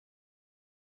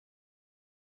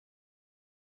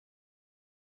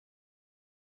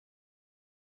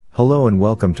Hello and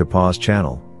welcome to Paws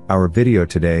Channel. Our video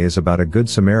today is about a good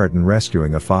Samaritan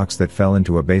rescuing a fox that fell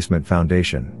into a basement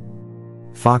foundation.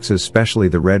 Foxes, especially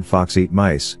the red fox, eat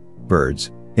mice,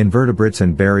 birds, invertebrates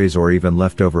and berries or even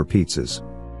leftover pizzas.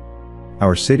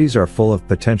 Our cities are full of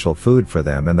potential food for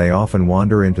them and they often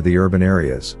wander into the urban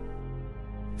areas.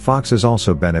 Foxes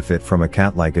also benefit from a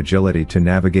cat-like agility to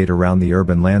navigate around the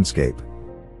urban landscape.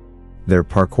 Their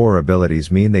parkour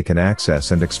abilities mean they can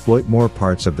access and exploit more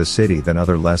parts of the city than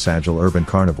other less agile urban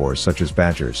carnivores such as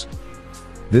badgers.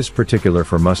 This particular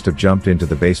fox must have jumped into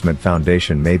the basement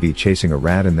foundation, maybe chasing a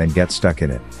rat, and then get stuck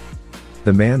in it.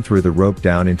 The man threw the rope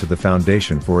down into the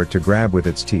foundation for it to grab with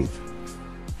its teeth.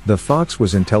 The fox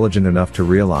was intelligent enough to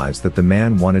realize that the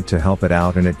man wanted to help it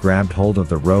out, and it grabbed hold of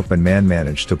the rope and man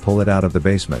managed to pull it out of the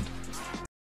basement.